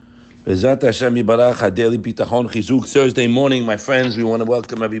Bezat Hashem Yibarach, Daily Bitachon Chizuk, Thursday morning, my friends. We want to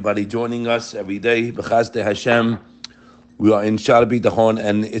welcome everybody joining us every day. B'chazte Hashem. We are in Shara Bitachon,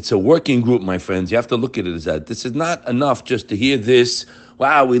 and it's a working group, my friends. You have to look at it as that. This is not enough just to hear this.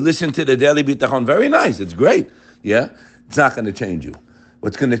 Wow, we listened to the Daily Bitachon. Very nice. It's great. Yeah? It's not going to change you.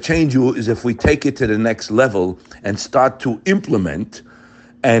 What's going to change you is if we take it to the next level and start to implement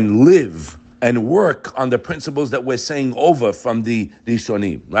and live and work on the principles that we're saying over from the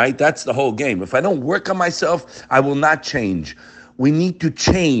Rishonim, right? That's the whole game. If I don't work on myself, I will not change. We need to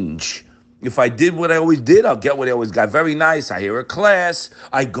change. If I did what I always did, I'll get what I always got. Very nice. I hear a class.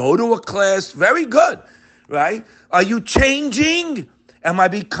 I go to a class. Very good, right? Are you changing? Am I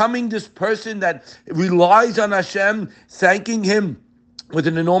becoming this person that relies on Hashem, thanking Him with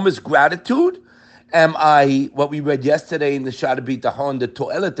an enormous gratitude? Am I, what we read yesterday in the Shara Bitachon, the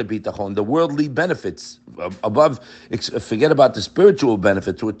To'elet Bitachon, the worldly benefits above, forget about the spiritual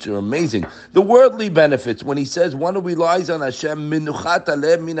benefits, which are amazing. The worldly benefits, when he says, one who relies on Hashem, minuchat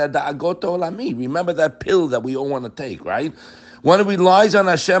alev min ha'da'agot olami. Remember that pill that we all want to take, right? One who relies on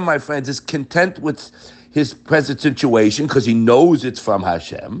Hashem, my friends, is content with his present situation because he knows it's from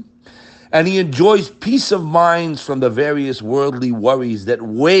Hashem. And he enjoys peace of mind from the various worldly worries that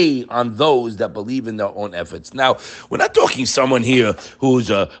weigh on those that believe in their own efforts. Now, we're not talking someone here who's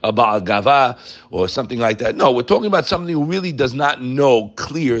a Baal Gava or something like that. No, we're talking about somebody who really does not know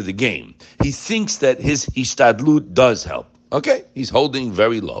clear the game. He thinks that his Ishtadlut does help. Okay, he's holding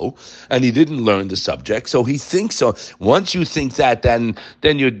very low, and he didn't learn the subject, so he thinks so. Once you think that, then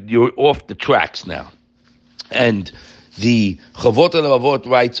you're off the tracks now. And the Chavot HaLevavot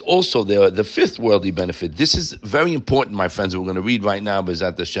writes also the fifth worldly benefit. This is very important, my friends. We're going to read right now,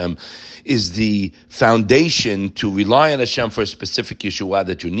 B'ezat Hashem, is the foundation to rely on Hashem for a specific Yeshua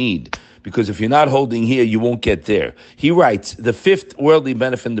that you need. Because if you're not holding here, you won't get there. He writes, the fifth worldly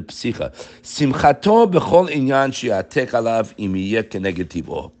benefit in the Psicha, Simchato b'chol inyan she'atek alav im yeh keneged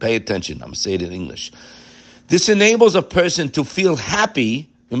tiv'o. Pay attention, I'm going to say it in English. This enables a person to feel happy,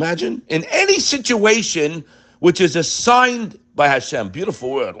 imagine, in any situation which is assigned by Hashem.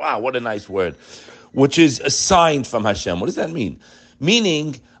 Beautiful word. Wow, what a nice word. Which is assigned from Hashem. What does that mean?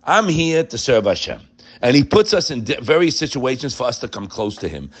 Meaning, I'm here to serve Hashem. And He puts us in various situations for us to come close to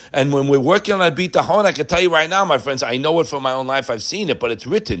Him. And when we're working on Bitachon, I can tell you right now, my friends, I know it from my own life. I've seen it, but it's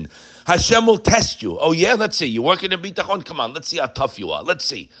written. Hashem will test you. Oh yeah? Let's see. You're working in Bitachon? Come on, let's see how tough you are. Let's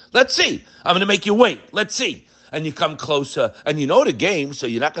see. I'm going to make you wait. Let's see. And you come closer, and you know the game, so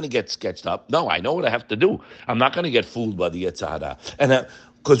you're not going to get sketched up. No, I know what I have to do. I'm not going to get fooled by the Yetzer Hara. And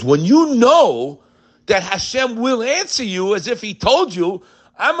because when you know that Hashem will answer you as if He told you,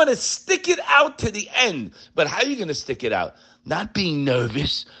 I'm going to stick it out to the end. But how are you going to stick it out? Not being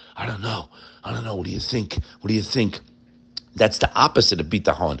nervous. I don't know. What do you think? That's the opposite of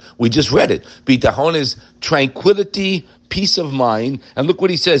Bitachon. We just read it. Bitachon is tranquility, peace of mind. And look what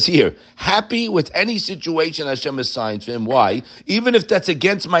he says here. Happy with any situation Hashem assigns for him. Why? Even if that's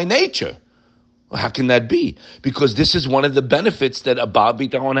against my nature. Well, how can that be? Because this is one of the benefits that a Baal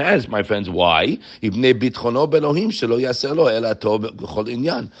Bitachon has, my friends. Why? The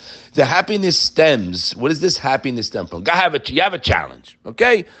happiness stems. What does this happiness stem from? You have a challenge,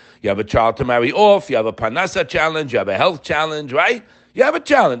 okay? You have a child to marry off. You have a parnasa challenge. You have a health challenge, right? You have a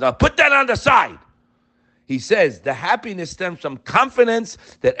challenge. Now put that on the side. He says the happiness stems from confidence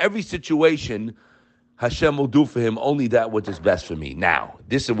that every situation Hashem will do for him only that which is best for me. Now,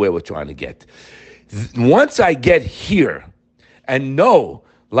 this is where we're trying to get. Once I get here and know,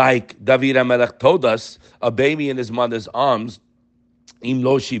 like David HaMelech told us, a baby in his mother's arms, Im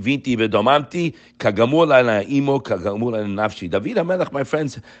lo shivinti v'domamti, kagamur lana imo, kagamur lana nafshi. David HaMelech, my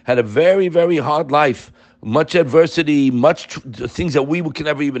friends, had a very, very hard life. Much adversity, things that we can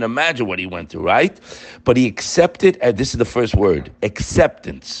never even imagine what he went through, right? But he accepted, and this is the first word,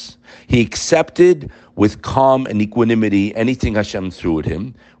 acceptance. He accepted with calm and equanimity anything Hashem threw at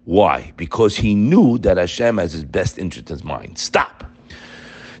him. Why? Because he knew that Hashem has his best interest in mind. Stop.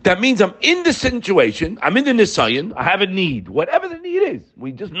 That means I'm in the situation, I'm in the Nisayan, I have a need, whatever the need is.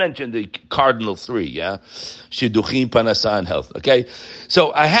 We just mentioned the cardinal three, yeah? Shidduchim, Panasa, and health, okay?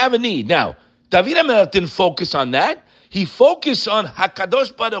 So I have a need. Now, David HaMelech didn't focus on that. He focused on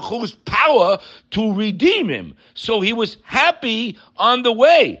HaKadosh Baruch Hu's power to redeem him. So he was happy on the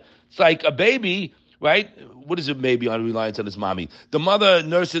way. It's like a baby, right? What is a baby on reliance on his mommy? The mother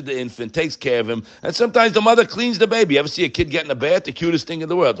nurses the infant, takes care of him, and sometimes the mother cleans the baby. You ever see a kid get in a bath? The cutest thing in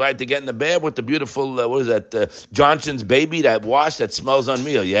the world, right? They get in the bath with the beautiful, Johnson's baby that wash that smells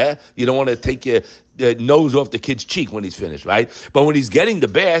unreal, yeah? You don't want to take your nose off the kid's cheek when he's finished, right? But when he's getting the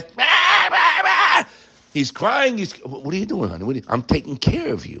bath, he's crying. What are you doing, honey? I'm taking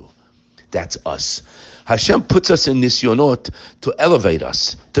care of you. That's us. Hashem puts us in nisyonot to elevate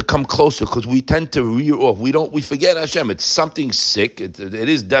us, to come closer, because we tend to rear off. We forget Hashem. It's something sick. It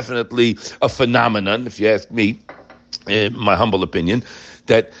is definitely a phenomenon, if you ask me, in my humble opinion,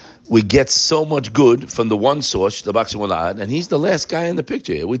 that we get so much good from the one source, the Bakshi Mulad, and he's the last guy in the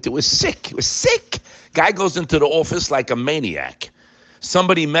picture. We're sick. We're sick. Guy goes into the office like a maniac.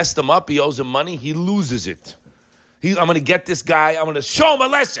 Somebody messed him up. He owes him money. He loses it. I'm going to get this guy. I'm going to show him a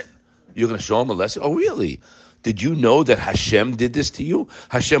lesson. You're going to show him a lesson? Oh, really? Did you know that Hashem did this to you?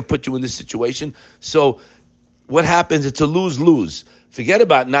 Hashem put you in this situation? So what happens? It's a lose-lose. Forget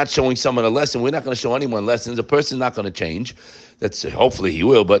about not showing someone a lesson. We're not going to show anyone lessons. A person's not going to change. Hopefully he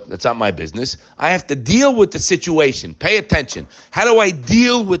will, but that's not my business. I have to deal with the situation. Pay attention. How do I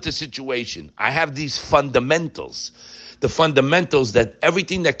deal with the situation? I have these fundamentals. The fundamentals that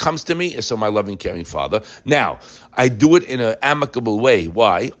everything that comes to me is from my loving, caring Father. Now, I do it in an amicable way.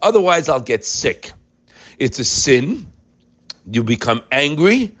 Why? Otherwise, I'll get sick. It's a sin. You become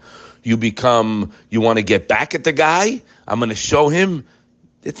angry. You want to get back at the guy. I'm going to show him.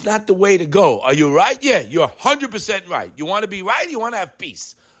 It's not the way to go. Are you right? Yeah, you're 100% right. You want to be right? You want to have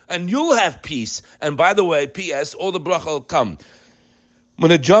peace. And you'll have peace. And by the way, P.S., all the bracha will come. I'm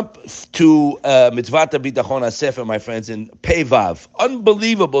going to jump to Mitzvat HaBitachon HaSefer, my friends, in Pei Vav.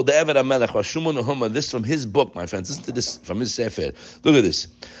 Unbelievable, the Eved HaMelech, Rashuma Nehuma, this from his book, my friends. Listen to this from his Sefer. Look at this.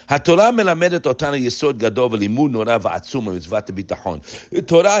 HaTorah melamedet otanu yesod gadol v'limud norah v'atzum Mitzvat HaBitachon. The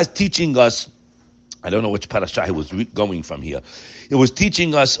Torah is teaching us, I don't know which parasha he was going from here. It was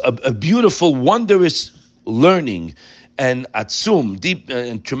teaching us a beautiful, wondrous learning and atzum, deep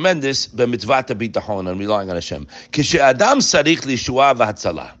and tremendous, b'mitzvat habitachon, and relying on Hashem. Kishe'adam sarich liyeshua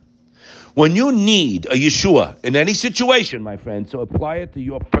v'hatzalah. When you need a Yeshua in any situation, my friend, so apply it to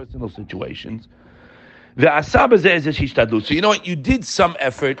your personal situations. So you know what? You did some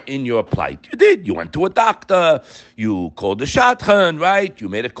effort in your plight. You did. You went to a doctor. You called a shadchan, right? You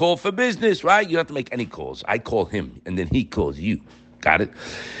made a call for business, right? You don't have to make any calls. I call him, and then he calls you. Got it?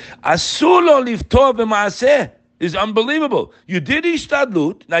 Asur lo liftor b'maaseh is unbelievable. You did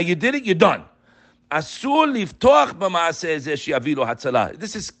ishtadlut. Now you did it. You're done. Asur liftoch b'maaseh zeh sheyavi lo hatzalah.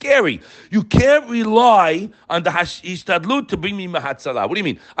 This is scary. You can't rely on the ishtadlut to bring me hatzalah. What do you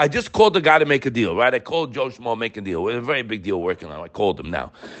mean? I just called the guy to make a deal, right? I called Joe Schmo make a deal. We have a very big deal working on. I called him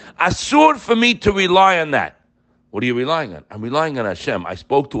now. Asur for me to rely on that. What are you relying on? I'm relying on Hashem. I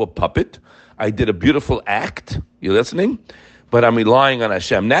spoke to a puppet. I did a beautiful act. You listening? But I'm relying on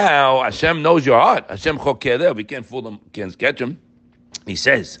Hashem. Now, Hashem knows your heart. Hashem choker there. We can't fool him. Can't catch him. He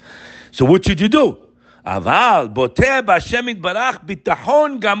says, so what should you do? Aval boteh b'Hashem yitbarach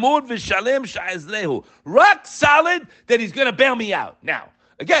bitachon gamur v'shalem sha'ezlehu. Rock solid that he's going to bail me out. Now,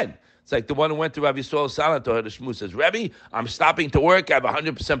 again, it's like the one who went to Rabbi Yisrael Salantor. The Shmu says, Rabbi, I'm stopping to work. I have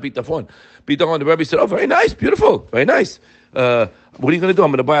 100% bitachon. Bitachon. The Rabbi said, oh, very nice, beautiful, very nice. What are you going to do?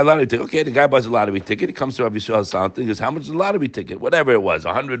 I'm going to buy a lottery ticket. Okay, the guy buys a lottery ticket. He comes to Rabbi Yisrael Salantor. He goes, how much is the lottery ticket? Whatever it was,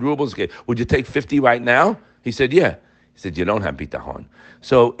 100 rubles. Okay, would you take 50 right now? He said, yeah. He said, you don't have bitachon.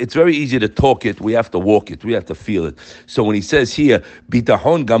 So it's very easy to talk it. We have to walk it. We have to feel it. So when he says here,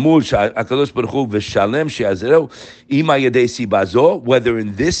 bitachon gamul hakadosh baruch hu v'shalem she'azereu ima yedei sibazo, whether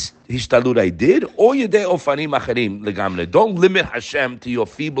in this hishtalut I did or yedei ofanim acharim legamre. Don't limit Hashem to your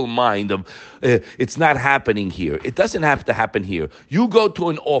feeble mind of it's not happening here. It doesn't have to happen here. You go to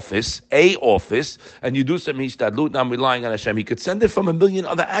an office, and you do some hishtalut, and I'm relying on Hashem. He could send it from a million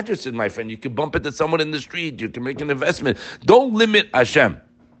other addresses, my friend. You could bump it to someone in the street. You can make an investment. Don't limit Hashem.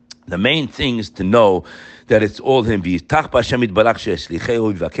 The main thing is to know that it's all Him. And you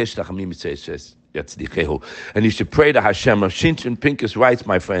should pray to Hashem. Rav Shinshin Pincus writes,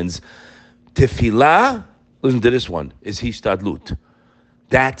 my friends, Tefillah, listen to this one, is Hishtadlut.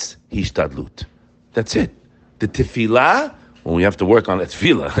 That's Hishtadlut. That's it. The Tefillah, when we have to work on the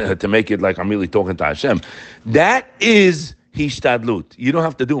Tefillah to make it like I'm really talking to Hashem, that is Hishtadlut. You don't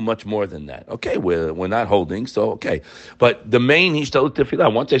have to do much more than that. Okay, we're not holding, so okay. But the main Hishtadlut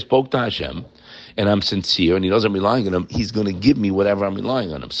Tefillah, once I spoke to Hashem, and I'm sincere, and He knows I'm relying on Him, He's going to give me whatever I'm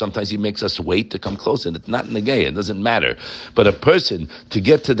relying on Him. Sometimes He makes us wait to come close, and it's not negay, it doesn't matter. But a person, to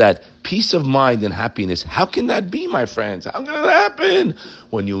get to that peace of mind and happiness, how can that be, my friends? How can that happen?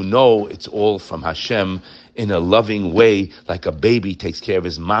 When you know it's all from Hashem, in a loving way, like a baby takes care of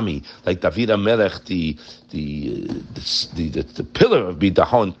his mommy, like David HaMelech, the pillar of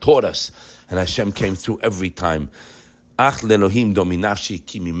Bidahon, taught us, and Hashem came through every time. I'm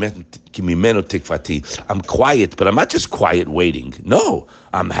quiet, but I'm not just quiet waiting. No,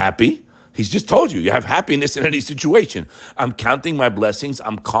 I'm happy. He's just told you, you have happiness in any situation. I'm counting my blessings.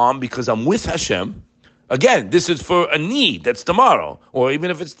 I'm calm because I'm with Hashem. Again, this is for a need that's tomorrow, or even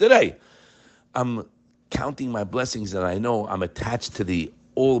if it's today. I'm counting my blessings, and I know I'm attached to the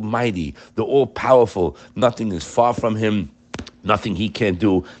Almighty, the All-Powerful. Nothing is far from Him. Nothing He can't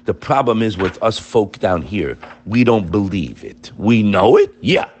do. The problem is with us folk down here. We don't believe it. We know it?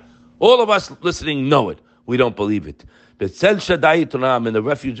 Yeah. All of us listening know it. We don't believe it. B'tzel Shaddai Yitronam, and the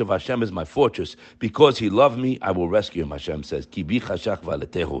refuge of Hashem is my fortress. Because He loved me, I will rescue Him, Hashem says. Ki bi chashach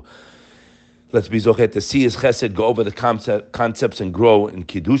v'aletehu. Let's be zochet to see His chesed, go over the concepts and grow in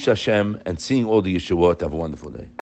Kiddush Hashem and seeing all the Yeshuot. Have a wonderful day.